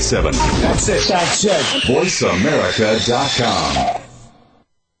 1-866-472-5787. That's it.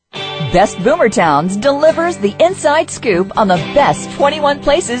 VoiceAmerica.com. Best Boomer Towns delivers the inside scoop on the best 21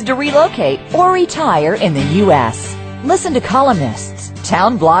 places to relocate or retire in the U.S. Listen to columnists,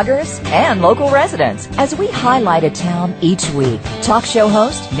 town bloggers, and local residents as we highlight a town each week. Talk show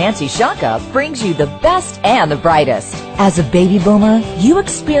host Nancy Shaka brings you the best and the brightest. As a baby boomer, you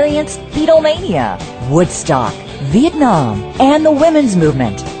experienced Beatlemania, Woodstock, Vietnam, and the women's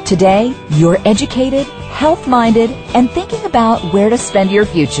movement. Today, you're educated, health-minded, and thinking about where to spend your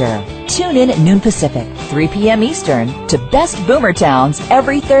future. Tune in at noon Pacific, 3 p.m. Eastern to Best Boomer Towns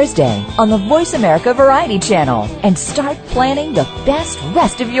every Thursday on the Voice America Variety Channel and start planning the best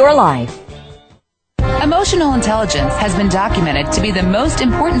rest of your life. Emotional intelligence has been documented to be the most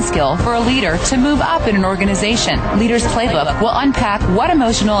important skill for a leader to move up in an organization. Leader's Playbook will unpack what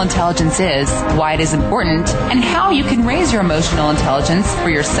emotional intelligence is, why it is important, and how you can raise your emotional intelligence for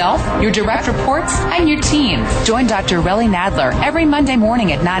yourself, your direct reports, and your team. Join Dr. Relly Nadler every Monday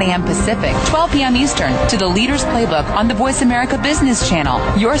morning at 9 a.m. Pacific, 12 p.m. Eastern to the Leader's Playbook on the Voice America Business Channel.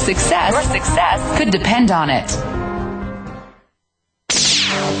 Your success could depend on it.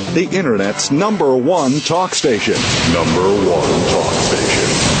 The Internet's #1 talk station. #1 talk station.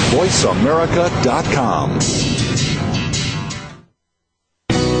 VoiceAmerica.com.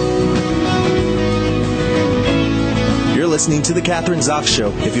 You're listening to The Kathryn Zox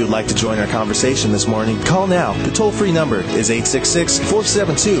Show. If you would like to join our conversation this morning, call now. The toll-free number is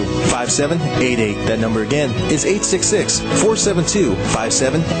 866-472-5788. That number again is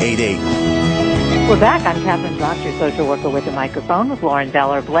 866-472-5788. We're back. I'm Kathryn Zox, your social worker with a microphone with Lauren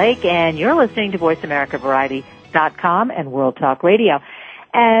Beller Blake, and you're listening to VoiceAmericaVariety.com and World Talk Radio.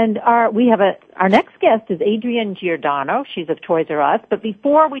 And our next guest is Adrienne Giordano. She's of Toys R Us. But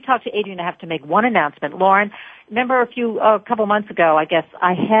before we talk to Adrienne, I have to make one announcement. Lauren, remember a couple months ago, I guess,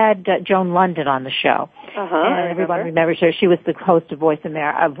 I had Joan London on the show. And everyone remembers her. She was the host of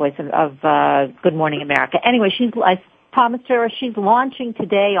Good Morning America. Anyway, I promised her she's launching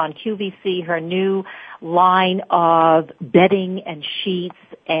today on QVC her new line of bedding and sheets,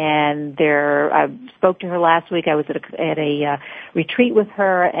 and I spoke to her last week. I was at a retreat with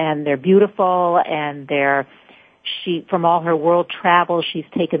her, and they're beautiful, and from all her world travel, she's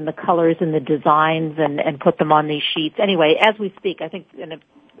taken the colors and the designs and put them on these sheets. Anyway, as we speak, I think in an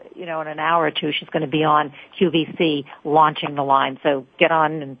hour or two, she's going to be on QVC launching the line. So get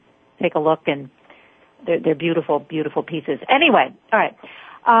on and take a look, and they're beautiful, beautiful pieces. Anyway, all right.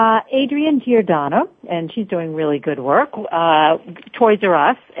 Adrienne Giordano, and she's doing really good work. Toys R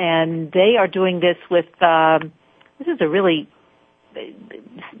Us, and they are doing this with, this is a really,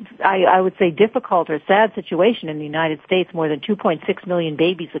 I would say, difficult or sad situation in the United States. More than 2.6 million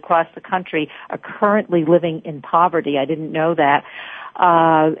babies across the country are currently living in poverty. I didn't know that.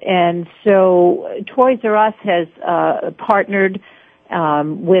 And so Toys R Us has partnered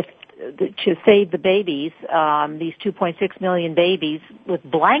to save the babies, these 2.6 million babies, with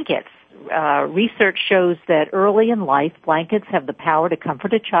blankets. Research shows that early in life, blankets have the power to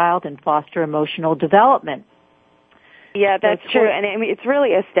comfort a child and foster emotional development. Yeah, that's true. And I mean, it's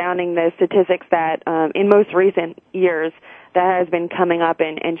really astounding, the statistics that in most recent years that has been coming up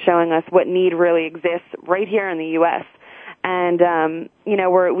and showing us what need really exists right here in the U.S. And,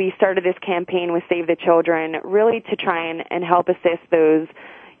 we started this campaign with Save the Children really to try and help assist those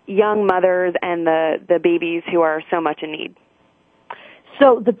young mothers and the babies who are so much in need.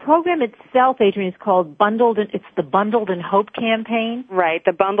 So the program itself, Adrienne, is called it's the Bundled in Hope campaign? Right,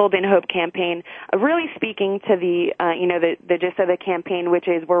 the Bundled in Hope campaign. Really speaking to the gist of the campaign, which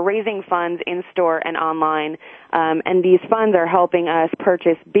is we're raising funds in store and online, and these funds are helping us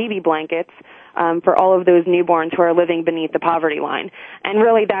purchase baby blankets for all of those newborns who are living beneath the poverty line. And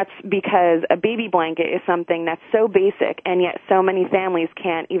really that's because a baby blanket is something that's so basic, and yet so many families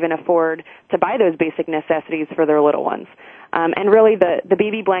can't even afford to buy those basic necessities for their little ones. And really the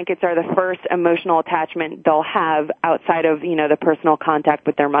baby blankets are the first emotional attachment they'll have outside of, the personal contact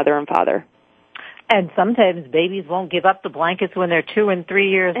with their mother and father. And sometimes babies won't give up the blankets when they're 2 and 3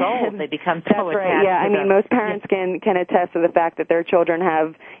 years old. They become so attached. Right. Yeah, I mean, most parents can attest to the fact that their children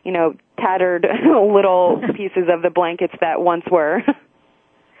have, tattered little pieces of the blankets that once were.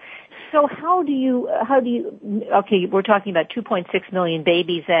 So how do you, okay, we're talking about 2.6 million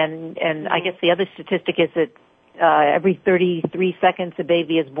babies, and I guess the other statistic is that every 33 seconds a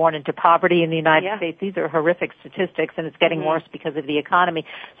baby is born into poverty in the United States. These are horrific statistics, and it's getting worse because of the economy.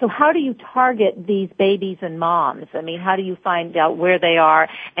 So how do you target these babies and moms? I mean, how do you find out where they are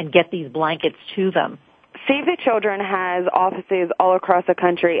and get these blankets to them? Save the Children has offices all across the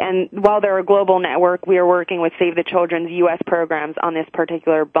country, and while they're a global network, we are working with Save the Children's U.S. programs on this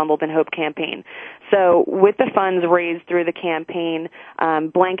particular Bundled in Hope campaign. So with the funds raised through the campaign,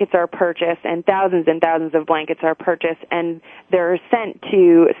 blankets are purchased, and thousands of blankets are purchased, and they're sent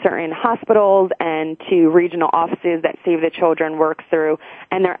to certain hospitals and to regional offices that Save the Children works through,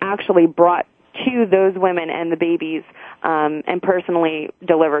 and they're actually brought to those women and the babies and personally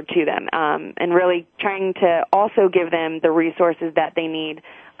delivered to them, and really trying to also give them the resources that they need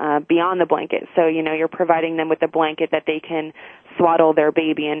beyond the blanket. So, you're providing them with a blanket that they can swaddle their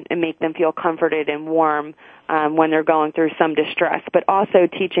baby and make them feel comforted and warm when they're going through some distress, but also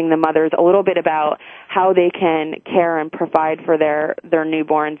teaching the mothers a little bit about how they can care and provide for their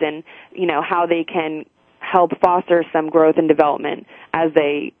newborns, and, how they can help foster some growth and development as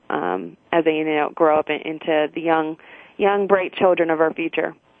they grow up into the young bright children of our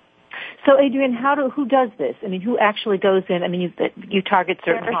future. So, Adrienne, who does this? I mean, who actually goes in? I mean, you target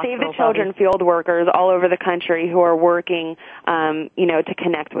certain There are hospitals. Save the Children field workers all over the country who are working, to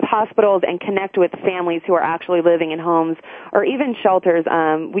connect with hospitals and connect with families who are actually living in homes or even shelters.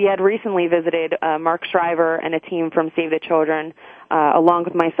 We had recently visited Mark Shriver and a team from Save the Children, along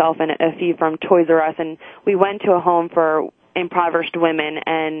with myself and a few from Toys R Us, and we went to a home for impoverished women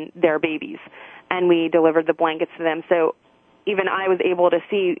and their babies, and we delivered the blankets to them. So even I was able to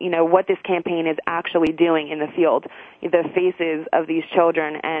see, what this campaign is actually doing in the field, the faces of these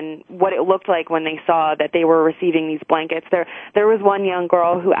children and what it looked like when they saw that they were receiving these blankets. There was one young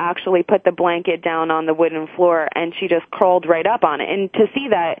girl who actually put the blanket down on the wooden floor and she just crawled right up on it. And to see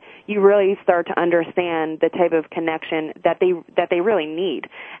that, you really start to understand the type of connection that they really need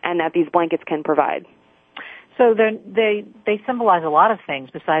and that these blankets can provide. So they symbolize a lot of things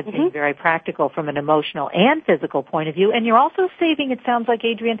besides being very practical from an emotional and physical point of view. And you're also saving, it sounds like,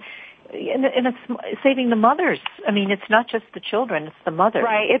 Adrienne, saving the mothers. I mean, it's not just the children, it's the mothers.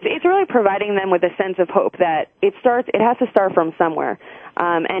 Right. It's really providing them with a sense of hope that it has to start from somewhere.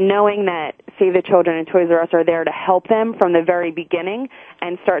 And knowing that Save the Children and Toys R Us are there to help them from the very beginning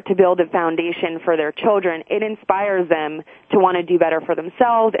and start to build a foundation for their children, it inspires them to want to do better for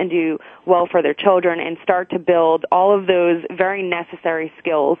themselves and do well for their children and start to build all of those very necessary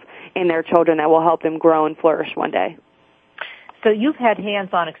skills in their children that will help them grow and flourish one day. So you've had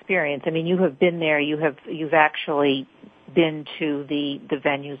hands-on experience. I mean, you have been there. You've actually been to the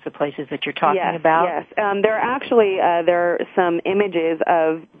venues, the places that you're talking about? Yes. There are some images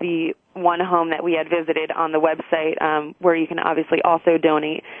of the one home that we had visited on the website where you can obviously also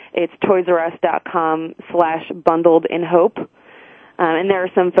donate. It's toysrus.com/bundledinhope. And there are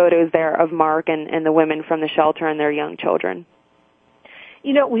some photos there of Mark and the women from the shelter and their young children.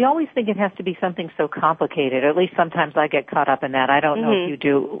 We always think it has to be something so complicated. At least sometimes I get caught up in that. I don't know if you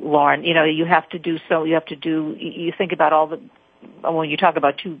do, Lauren. You think about when you talk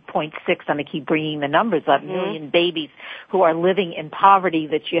about 2.6, I'm going to keep bringing the numbers up, million babies who are living in poverty,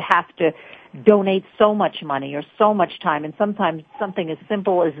 that you have to donate so much money or so much time. And sometimes something as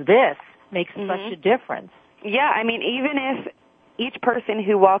simple as this makes such a difference. Yeah, I mean, even if each person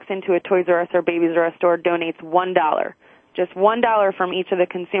who walks into a Toys R Us or Babies R Us store donates $1, just $1 from each of the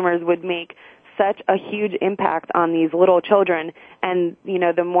consumers would make such a huge impact on these little children. And,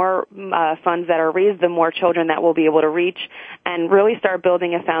 the more funds that are raised, the more children that we'll be able to reach and really start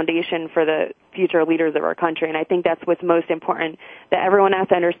building a foundation for the future leaders of our country. And I think that's what's most important, that everyone has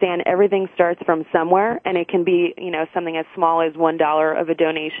to understand everything starts from somewhere, and it can be, something as small as $1 of a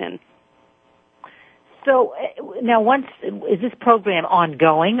donation. So now, is this program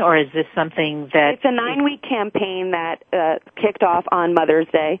ongoing, or is this something that... It's a 9-week campaign that kicked off on Mother's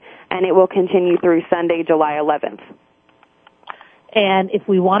Day, and it will continue through Sunday, July 11th. And if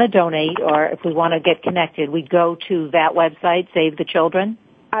we want to donate or if we want to get connected, we go to that website, Save the Children?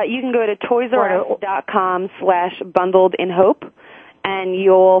 You can go to toysrus.com/bundledinhope. And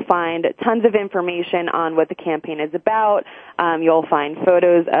you'll find tons of information on what the campaign is about. You'll find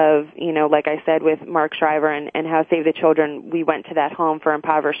photos of, like I said, with Mark Shriver and how Save the Children, we went to that home for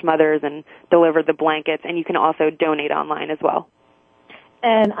impoverished mothers and delivered the blankets. And you can also donate online as well.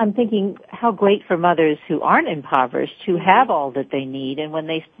 And I'm thinking how great for mothers who aren't impoverished, who have all that they need. And when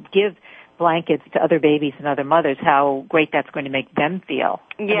they give blankets to other babies and other mothers, how great that's going to make them feel.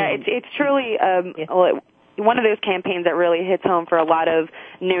 Yeah, it's truly... one of those campaigns that really hits home for a lot of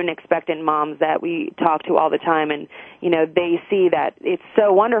new and expectant moms that we talk to all the time, and, they see that it's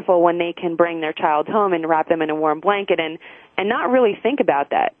so wonderful when they can bring their child home and wrap them in a warm blanket and not really think about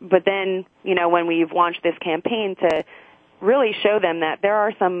that. But then, when we've launched this campaign to really show them that there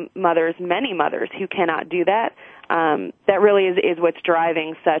are some mothers, many mothers, who cannot do that, that really is what's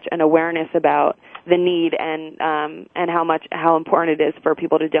driving such an awareness about the need and how important it is for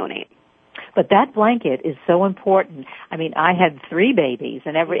people to donate. But that blanket is so important. I mean, I had 3 babies,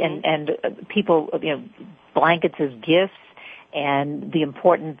 and people, blankets as gifts, and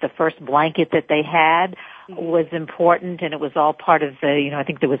the first blanket that they had was important, and it was all part of the, I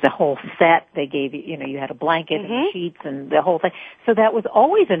think there was a whole set they gave you. You had a blanket and sheets and the whole thing. So that was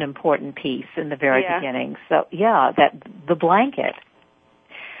always an important piece in the very beginning. So the blanket.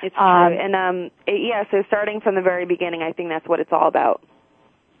 It's true. And so starting from the very beginning, I think that's what it's all about.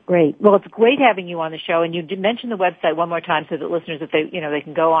 Great. Well, it's great having you on the show, and you did mention the website one more time so that listeners, if they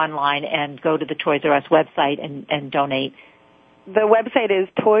can go online and go to the Toys R Us website and donate. The website is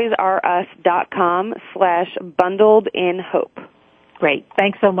toysrus.com/bundledinhope. Great.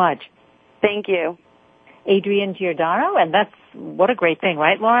 Thanks so much. Thank you. Adrienne Giordano, and what a great thing,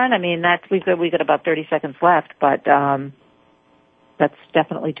 right, Lauren? I mean, we've got about 30 seconds left, but that's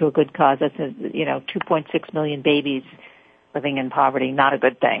definitely to a good cause. That's 2.6 million babies living in poverty. Not a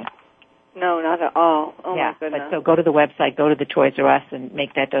good thing. No, not at all. Oh my goodness. But so go to the website, go to the Toys R Us, and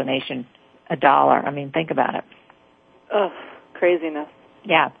make that donation $1. I mean, think about it. Oh, craziness.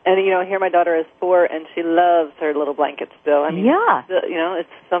 Yeah. And here my daughter is 4, and she loves her little blanket still. I mean, it's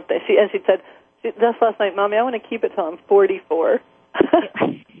something. She said just last night, Mommy, I want to keep it till I'm 44.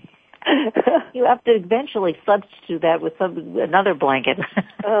 You have to eventually substitute that with another blanket.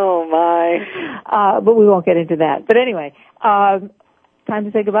 Oh my! But we won't get into that. But anyway, time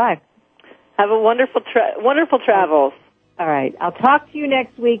to say goodbye. Have a wonderful travels. All right, I'll talk to you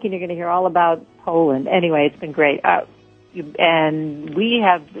next week, and you're going to hear all about Poland. Anyway, it's been great. And it's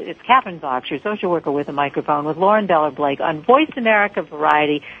Kathryn Zox, your social worker with a microphone, with Lauren Deller Blake on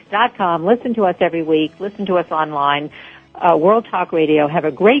VoiceAmericaVariety.com. Listen to us every week. Listen to us online. World Talk Radio. Have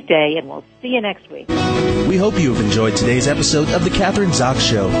a great day, and we'll see you next week. We hope you have enjoyed today's episode of The Kathryn Zox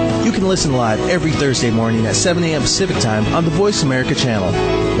Show. You can listen live every Thursday morning at 7 a.m. Pacific Time on the Voice America channel.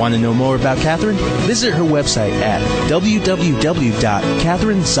 Want to know more about Kathryn? Visit her website at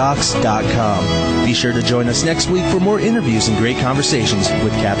www.kathrynzox.com. Be sure to join us next week for more interviews and great conversations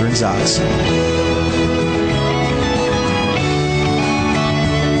with Kathryn Zox.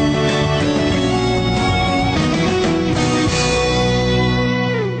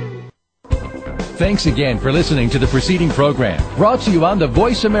 Thanks again for listening to the preceding program, brought to you on the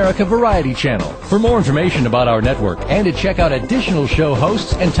Voice America Variety Channel. For more information about our network and to check out additional show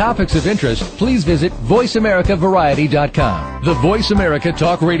hosts and topics of interest, please visit VoiceAmericaVariety.com. The Voice America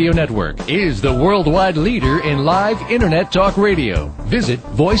Talk Radio Network is the worldwide leader in live Internet talk radio. Visit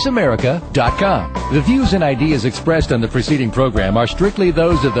VoiceAmerica.com. The views and ideas expressed on the preceding program are strictly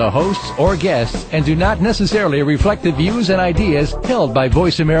those of the hosts or guests and do not necessarily reflect the views and ideas held by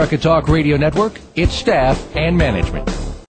Voice America Talk Radio Network, its staff, and management.